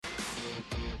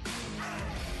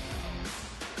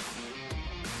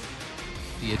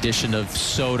The addition of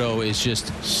Soto is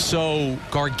just so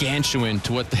gargantuan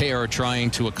to what they are trying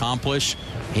to accomplish.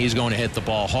 He's going to hit the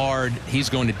ball hard. He's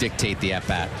going to dictate the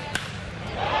at-bat.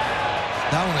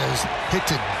 That one is hit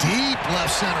to deep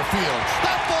left center field.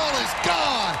 That ball is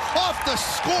gone off the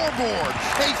scoreboard.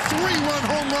 A 3-run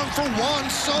home run for Juan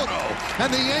Soto.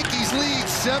 And the Yankees lead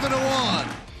 7-1.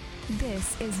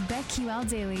 This is BetQL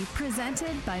Daily,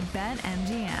 presented by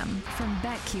BetMGM from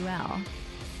BetQL.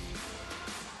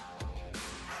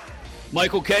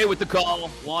 Michael K with the call.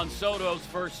 Juan Soto's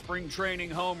first spring training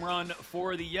home run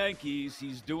for the Yankees.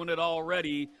 He's doing it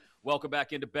already. Welcome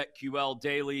back into BetQL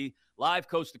Daily, live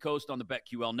coast to coast on the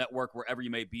BetQL network, wherever you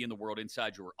may be in the world,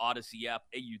 inside your Odyssey app,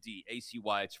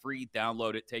 AUDACY. It's free.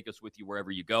 Download it. Take us with you wherever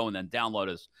you go, and then download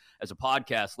us as a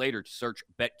podcast later to search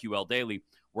BetQL Daily.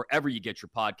 Wherever you get your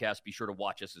podcast, be sure to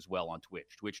watch us as well on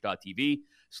Twitch,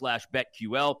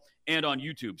 twitch.tv/BetQL, and on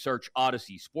YouTube, search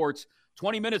Odyssey Sports.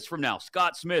 20 minutes from now,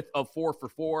 Scott Smith of 4 for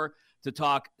 4 to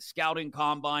talk scouting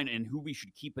combine and who we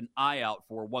should keep an eye out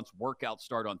for once workouts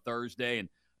start on Thursday and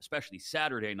especially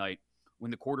Saturday night when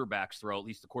the quarterbacks throw, at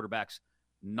least the quarterbacks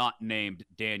not named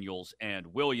Daniels and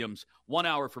Williams. 1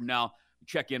 hour from now,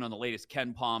 check in on the latest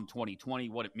Ken Palm 2020,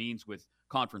 what it means with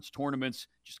conference tournaments,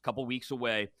 just a couple weeks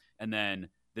away, and then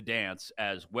the dance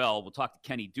as well. We'll talk to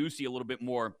Kenny Ducey a little bit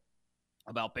more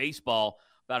about baseball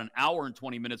about an hour and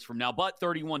 20 minutes from now, but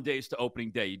 31 days to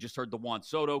opening day. You just heard the Juan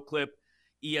Soto clip.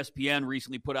 ESPN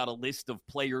recently put out a list of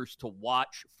players to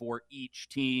watch for each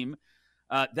team.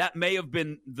 That may have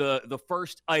been the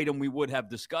first item we would have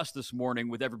discussed this morning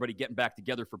with everybody getting back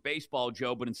together for baseball,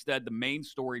 Joe, but instead the main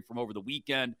story from over the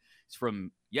weekend is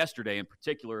from yesterday in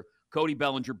particular. Cody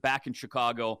Bellinger back in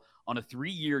Chicago on a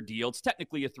 3-year deal. It's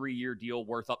technically a 3-year deal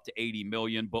worth up to $80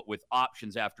 million, but with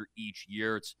options after each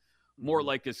year. It's more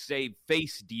like a save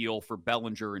face deal for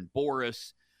Bellinger and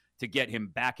Boris to get him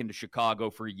back into Chicago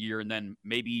for a year and then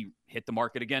maybe hit the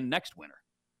market again next winter.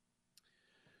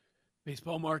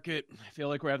 Baseball market, I feel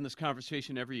like we're having this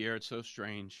conversation every year. It's so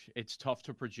strange. It's tough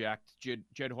to project.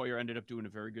 Jed Hoyer ended up doing a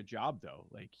very good job, though.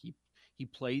 Like, he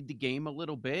played the game a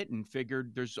little bit and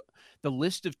figured there's the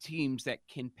list of teams that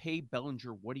can pay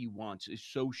Bellinger what he wants is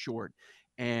so short.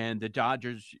 And the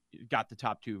Dodgers got the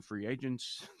top 2 free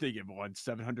agents. They give one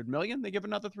 $700 million. They give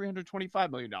another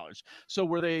 $325 million. So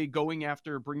were they going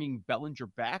after bringing Bellinger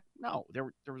back? No,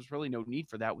 there was really no need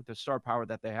for that with the star power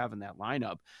that they have in that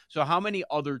lineup. So how many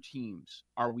other teams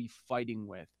are we fighting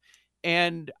with?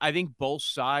 And I think both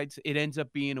sides, it ends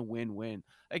up being a win-win.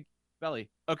 Like, Belly,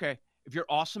 okay, if you're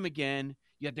awesome again,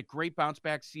 you had the great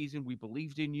bounce-back season, we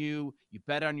believed in you, you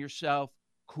bet on yourself,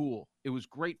 cool. It was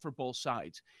great for both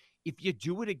sides. If you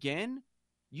do it again,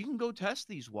 you can go test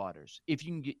these waters. If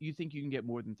you think you can get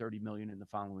more than $30 million in the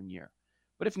following year.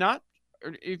 But if not,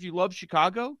 or if you love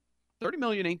Chicago, $30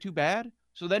 million ain't too bad.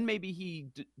 So then maybe he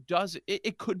does it.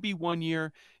 It could be 1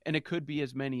 year, and it could be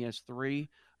as many as 3.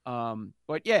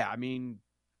 But yeah, I mean,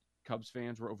 Cubs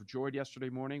fans were overjoyed yesterday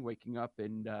morning, waking up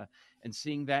and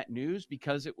seeing that news,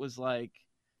 because it was like,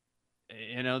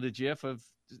 you know, the gif of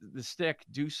the stick,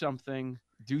 do something,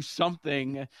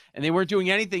 and they weren't doing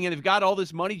anything, and they've got all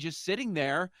this money just sitting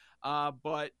there,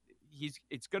 but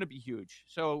it's going to be huge.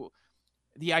 So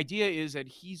the idea is that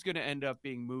he's going to end up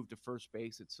being moved to first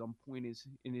base at some point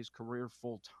in his career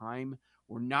full time.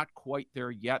 We're not quite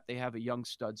there yet. They have a young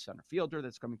stud center fielder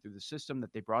that's coming through the system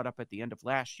that they brought up at the end of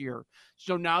last year.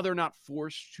 So now they're not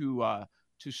forced to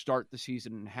start the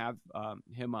season and have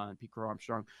him on Pico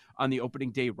Armstrong on the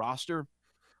opening day roster.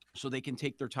 So they can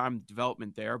take their time in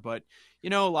development there. But, you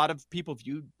know, a lot of people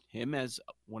viewed him as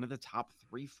one of the top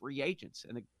 3 free agents.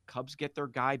 And the Cubs get their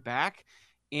guy back.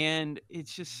 And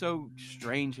it's just so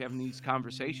strange having these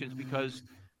conversations, because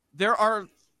there are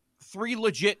 3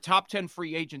 legit top 10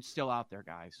 free agents still out there,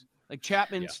 guys. Like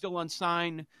Chapman's still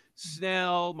unsigned,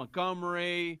 Snell,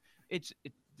 Montgomery. It's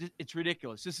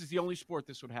ridiculous. This is the only sport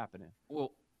this would happen in.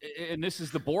 Well, and this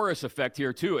is the Boris effect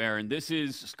here too, Aaron. This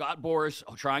is Scott Boris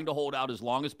trying to hold out as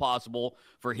long as possible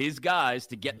for his guys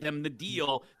to get them the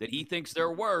deal that he thinks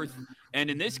they're worth. And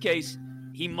in this case,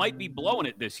 he might be blowing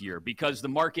it this year, because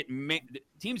the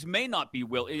teams may not be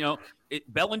willing. You know, if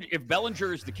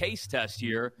Bellinger is the case test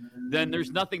here, then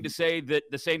there's nothing to say that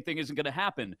the same thing isn't going to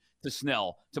happen to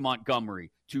Snell, to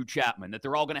Montgomery, to Chapman, that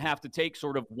they're all going to have to take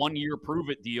sort of 1-year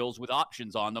prove-it deals with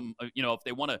options on them, you know, if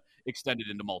they want to extend it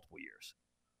into multiple years.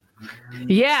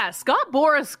 Yeah, Scott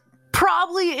Boras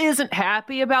probably isn't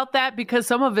happy about that, because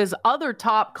some of his other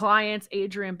top clients,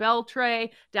 Adrian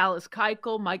Beltre, Dallas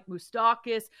Keuchel, Mike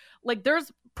Moustakas, like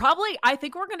there's probably, I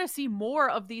think we're going to see more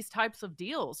of these types of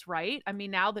deals, right? I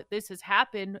mean, now that this has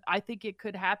happened, I think it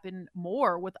could happen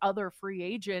more with other free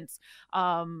agents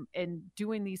and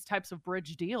doing these types of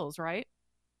bridge deals, right?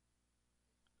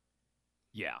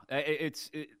 Yeah,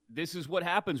 this is what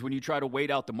happens when you try to wait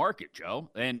out the market, Joe.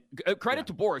 And credit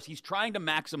to Boris. He's trying to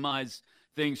maximize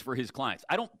things for his clients.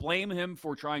 I don't blame him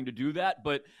for trying to do that,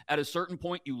 but at a certain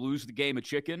point, you lose the game of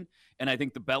chicken. And I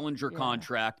think the Bellinger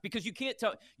contract, because you can't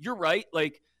tell, you're right.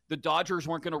 Like, the Dodgers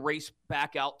weren't going to race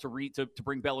back out to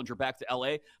bring Bellinger back to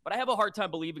LA. But I have a hard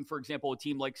time believing, for example, a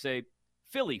team like, say,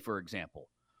 Philly, for example,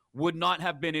 would not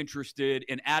have been interested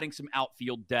in adding some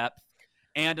outfield depth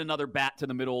and another bat to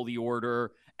the middle of the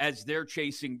order as they're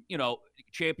chasing,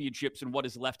 championships and what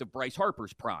is left of Bryce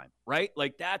Harper's prime, right?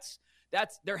 Like that's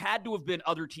there had to have been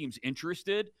other teams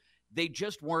interested. They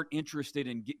just weren't interested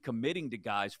in committing to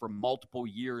guys for multiple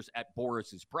years at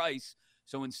Boris's price.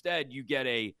 So instead you get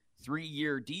a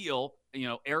 3-year deal,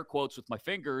 air quotes with my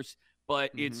fingers,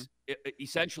 but it's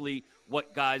essentially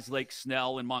what guys like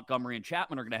Snell and Montgomery and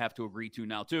Chapman are going to have to agree to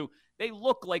now too. They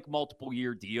look like multiple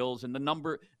year deals, and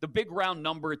the big round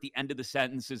number at the end of the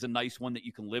sentence is a nice one that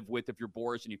you can live with if you're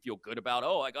Boris and you feel good about,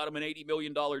 I got him an $80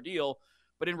 million deal.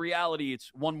 But in reality,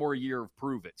 it's one more year of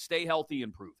prove it. Stay healthy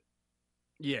and prove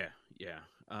it.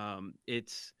 Yeah.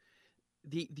 It's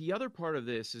the other part of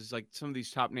this is like some of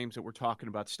these top names that we're talking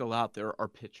about still out there are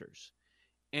pitchers.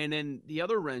 And then the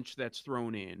other wrench that's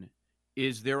thrown in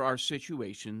is there are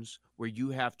situations where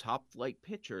you have top flight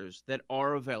pitchers that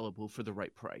are available for the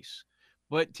right price.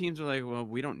 But teams are like, well,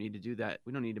 we don't need to do that.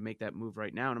 We don't need to make that move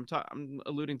right now. And I'm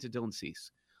alluding to Dylan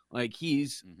Cease. Like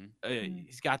he's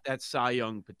got that Cy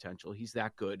Young potential. He's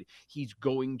that good. He's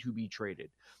going to be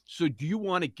traded. So do you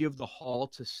want to give the haul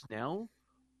to Snell,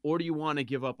 or do you want to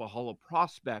give up a haul of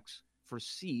prospects for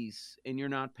Cease and you're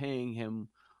not paying him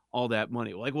all that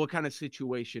money? Like, what kind of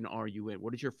situation are you in?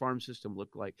 What does your farm system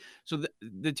look like? So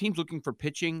the team's looking for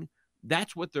pitching.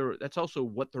 That's also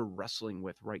what they're wrestling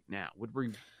with right now. Would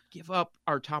we give up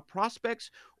our top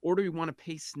prospects, or do we want to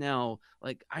pay Snell?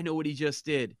 Like, I know what he just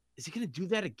did. Is he going to do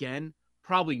that again?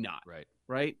 Probably not.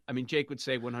 Right. I mean, Jake would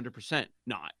say 100%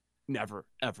 not, never,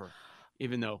 ever,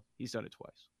 even though he's done it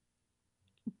twice.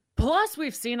 Plus,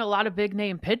 we've seen a lot of big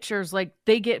name pitchers, like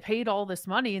they get paid all this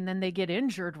money and then they get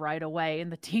injured right away,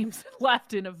 and the team's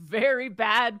left in a very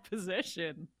bad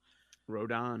position.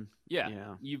 Rodon.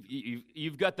 Yeah.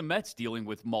 You've got the Mets dealing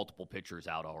with multiple pitchers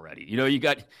out already. They've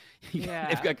got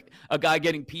a guy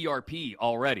getting PRP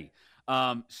already.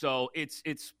 So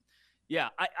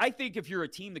I think if you're a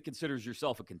team that considers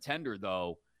yourself a contender,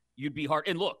 though, you'd be hard.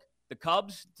 And look, the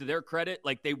Cubs, to their credit,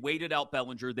 like they waited out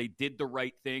Bellinger. They did the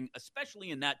right thing,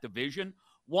 especially in that division.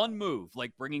 One move,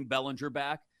 like bringing Bellinger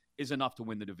back, is enough to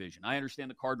win the division. I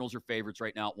understand the Cardinals are favorites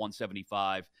right now at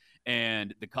 175,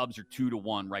 and the Cubs are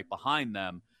 2-1 right behind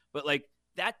them. But like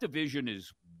that division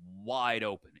is wide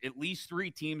open. At least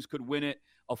 3 teams could win it.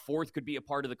 A fourth could be a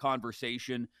part of the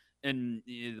conversation. And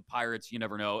the Pirates, you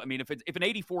never know. I mean, if an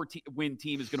 84-win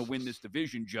team is going to win this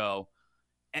division, Joe,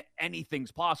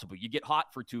 anything's possible. You get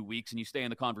hot for 2 weeks and you stay in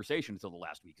the conversation until the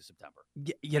last week of September.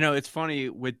 It's funny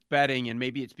with betting, and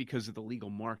maybe it's because of the legal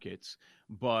markets,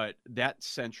 but that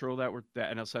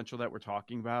NL Central that we're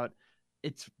talking about,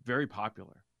 it's very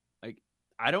popular. Like,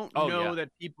 I don't know that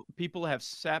people have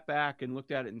sat back and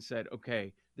looked at it and said,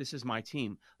 okay, this is my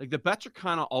team. Like, the bets are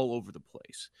kind of all over the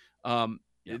place.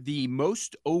 The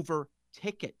most over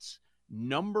tickets,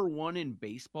 number 1 in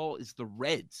baseball, is the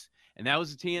Reds. And that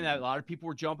was a team that a lot of people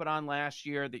were jumping on last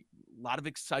year. A lot of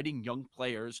exciting young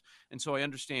players. And so I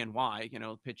understand why,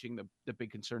 pitching the big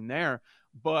concern there.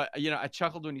 But, I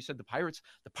chuckled when you said the Pirates.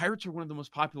 The Pirates are one of the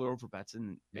most popular over bets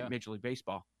in Major League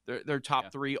Baseball. They're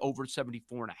top 3, over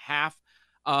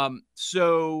 74.5.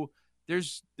 So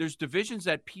there's divisions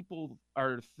that people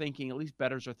are thinking, at least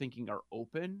bettors are thinking, are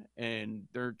open. And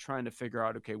they're trying to figure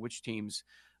out, okay, which teams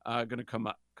going to come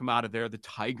out of there. The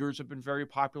Tigers have been very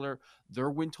popular. Their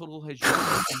win total has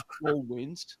jumped to 4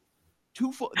 wins.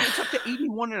 It's up to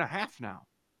 81.5 now.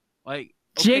 Like,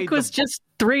 okay, Jake was just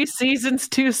 3 seasons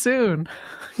too soon.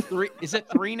 3? Is it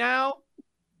 3 now?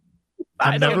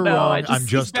 I'm never wrong. I'm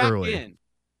just early.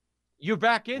 You're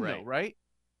back in though, right?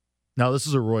 No, this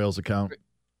is a Royals account.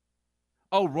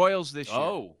 Oh, Royals this year.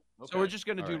 Oh, okay. So we're just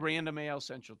going to do random AL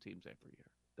Central teams every year.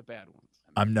 The bad ones.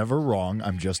 I'm never wrong.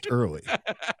 I'm just early.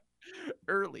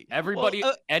 Early.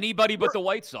 Anybody but the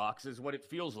White Sox is what it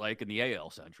feels like in the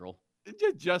AL Central.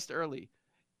 Just early.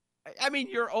 I mean,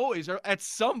 you're always, at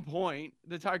some point,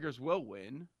 the Tigers will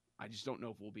win. I just don't know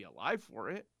if we'll be alive for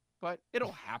it. but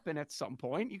it'll happen at some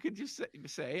point. You could just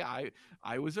say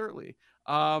I was early.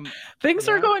 Things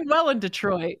are going well in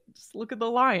Detroit. Just look at the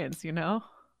Lions,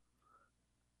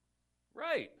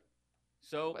 Right.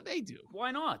 So what they do?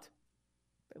 Why not?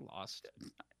 They lost.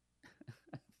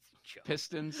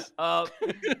 Pistons. Well,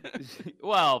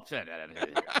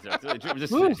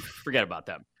 just forget about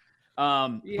them.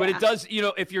 But it does,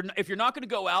 if you're not going to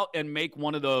go out and make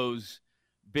one of those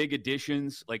big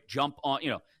additions, like jump on,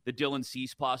 the Dylan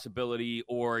Cease possibility,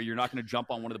 or you're not going to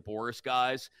jump on one of the Boris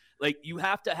guys, like you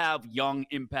have to have young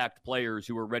impact players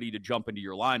who are ready to jump into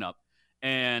your lineup.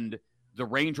 And the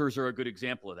Rangers are a good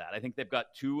example of that. I think they've got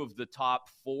two of the top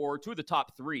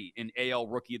three in AL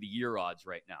Rookie of the Year odds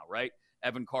right now, right?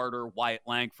 Evan Carter, Wyatt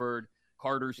Langford.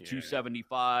 Carter's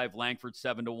 275, Langford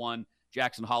 7-1,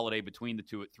 Jackson Holiday between the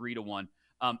two at 3-1.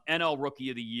 NL Rookie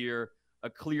of the Year, a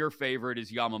clear favorite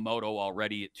is Yamamoto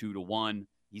already at 2-1.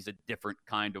 He's a different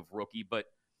kind of rookie, but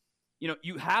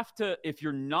you have to, if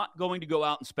you're not going to go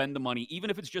out and spend the money, even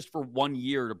if it's just for 1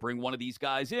 year to bring one of these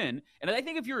guys in. And I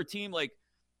think if you're a team like,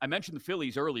 I mentioned the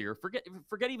Phillies earlier, forget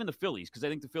even the Phillies, because I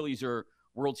think the Phillies are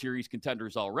World Series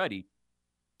contenders already.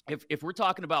 If we're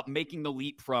talking about making the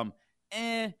leap from,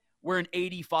 we're an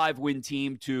 85-win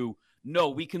team to, no,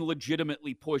 we can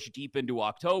legitimately push deep into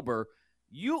October,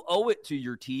 you owe it to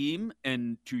your team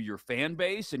and to your fan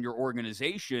base and your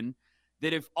organization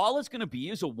that if all it's going to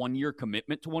be is a 1-year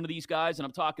commitment to one of these guys, and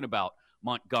I'm talking about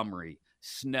Montgomery,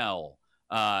 Snell,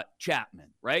 Chapman,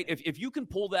 right? If you can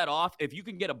pull that off, if you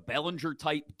can get a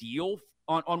Bellinger-type deal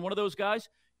on one of those guys,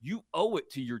 you owe it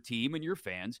to your team and your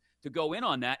fans to go in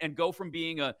on that and go from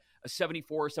being a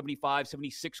 74, 75,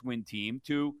 76-win team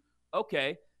to,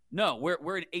 okay, no,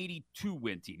 we're an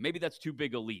 82-win team. Maybe that's too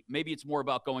big a leap. Maybe it's more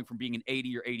about going from being an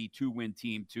 80 or 82-win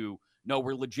team to, no,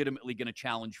 we're legitimately going to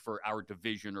challenge for our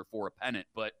division or for a pennant.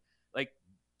 But, like,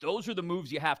 those are the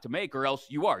moves you have to make, or else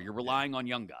you're relying on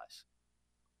young guys.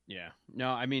 Yeah. No,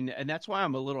 I mean, and that's why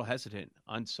I'm a little hesitant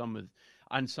on some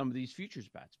of these futures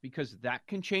bets, because that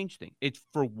can change things. It's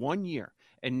for 1 year,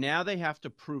 and now they have to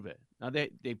prove it. Now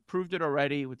they proved it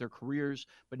already with their careers,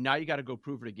 but now you got to go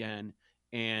prove it again.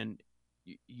 And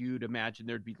you'd imagine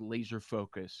there'd be laser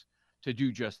focus to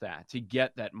do just that, to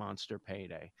get that monster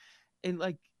payday. And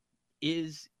like,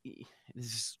 this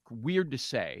is weird to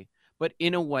say, but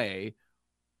in a way,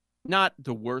 not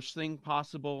the worst thing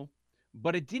possible,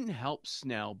 but it didn't help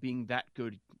Snell being that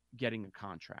good getting a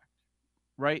contract,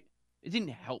 right? It didn't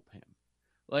help him.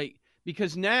 Like,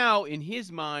 because now in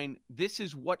his mind, this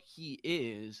is what he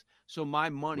is. So my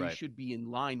money should be in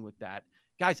line with that.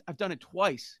 Guys, I've done it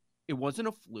twice. It wasn't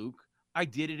a fluke. I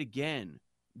did it again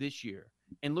this year.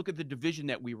 And look at the division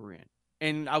that we were in.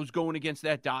 And I was going against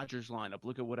that Dodgers lineup.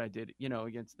 Look at what I did,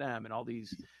 against them and all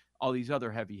these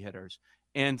other heavy hitters.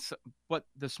 And so, but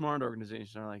the smart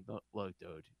organizations are like, look,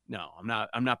 dude, no,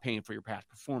 I'm not paying for your past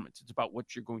performance. It's about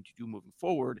what you're going to do moving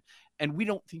forward. And we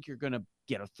don't think you're going to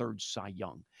get a third Cy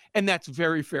Young. And that's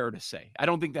very fair to say. I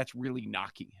don't think that's really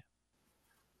knocking him.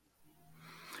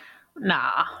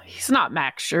 Nah, he's not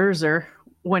Max Scherzer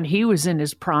when he was in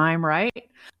his prime, right?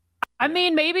 I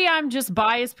mean, maybe I'm just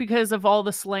biased because of all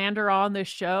the slander on this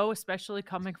show, especially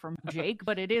coming from Jake,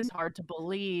 but it is hard to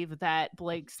believe that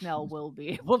Blake Snell will be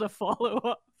able to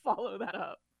follow that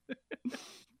up.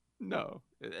 No,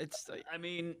 it's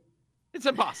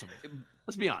impossible.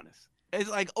 Let's be honest. It's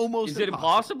like almost. Is it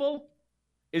impossible?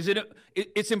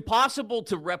 It's impossible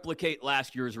to replicate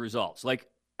last year's results. Like,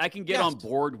 I can get on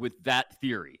board with that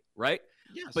theory, right?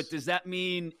 Yes. But does that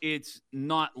mean it's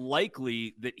not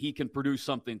likely that he can produce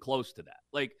something close to that?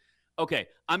 Like, okay,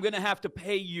 I'm going to have to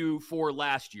pay you for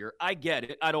last year. I get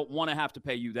it. I don't want to have to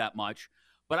pay you that much.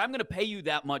 But I'm going to pay you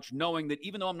that much knowing that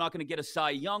even though I'm not going to get a Cy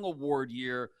Young Award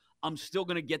year, I'm still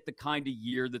going to get the kind of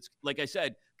year that's, like I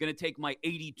said, going to take my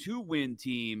 82-win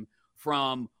team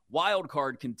from wild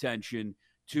card contention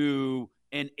to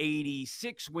an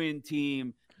 86-win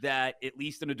team that, at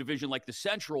least in a division like the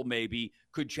Central, maybe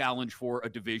could challenge for a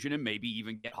division and maybe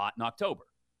even get hot in October.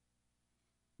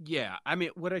 Yeah, I mean,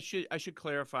 what I should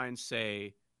clarify and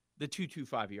say, the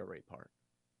 2.25 ERA part.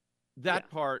 That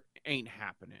part ain't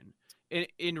happening.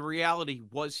 In reality,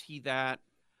 was he that?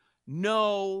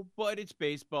 No, but it's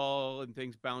baseball and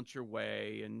things bounce your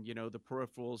way, and the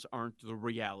peripherals aren't the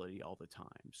reality all the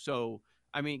time. So,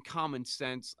 I mean, common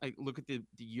sense. I look at the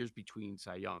years between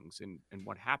Cy Youngs and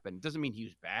what happened. Doesn't mean he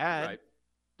was bad. Right.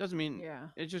 Doesn't mean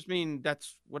it just mean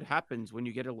that's what happens when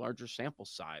you get a larger sample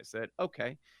size. That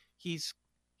okay, he's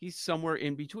somewhere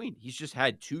in between. He's just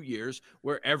had 2 years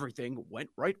where everything went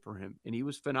right for him, and he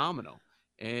was phenomenal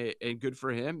and good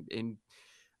for him. And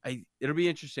It'll be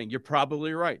interesting. You're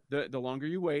probably right. The longer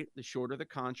you wait, the shorter the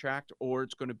contract, or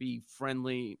it's going to be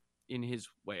friendly in his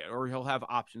way, or he'll have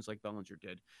options like Bellinger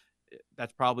did.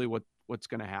 That's probably what's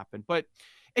going to happen. But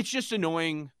it's just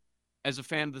annoying as a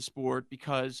fan of the sport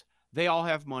because they all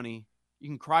have money. You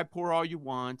can cry poor all you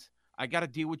want. I got to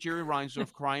deal with Jerry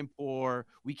Reinsdorf crying poor.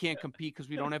 We can't compete because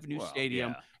we don't have a new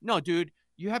stadium. Yeah. No, dude,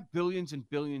 you have billions and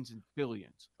billions and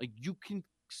billions. Like, you can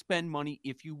spend money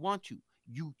if you want to.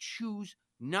 You choose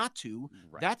not to.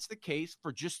 Right. That's the case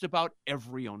for just about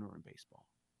every owner in baseball.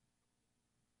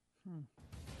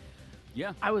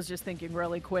 Yeah. I was just thinking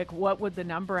really quick, what would the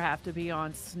number have to be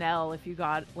on Snell if you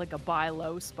got like a buy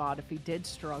low spot if he did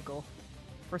struggle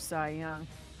for Cy Young?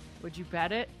 Would you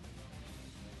bet it?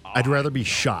 I'd rather be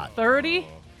shot. 30?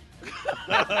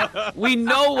 We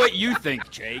know what you think,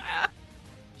 Jake.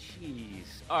 Jeez.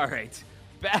 All right.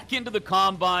 Back into the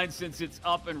combine since it's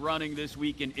up and running this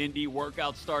week in Indy.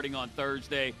 Workout starting on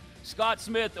Thursday. Scott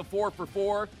Smith, a 4 for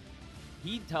 4.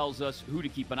 He tells us who to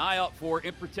keep an eye out for,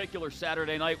 in particular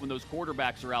Saturday night when those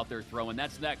quarterbacks are out there throwing.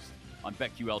 That's next on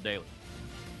BetQL Daily.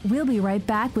 We'll be right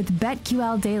back with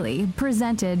BetQL Daily,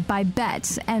 presented by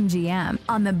BetMGM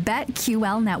on the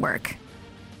BetQL Network.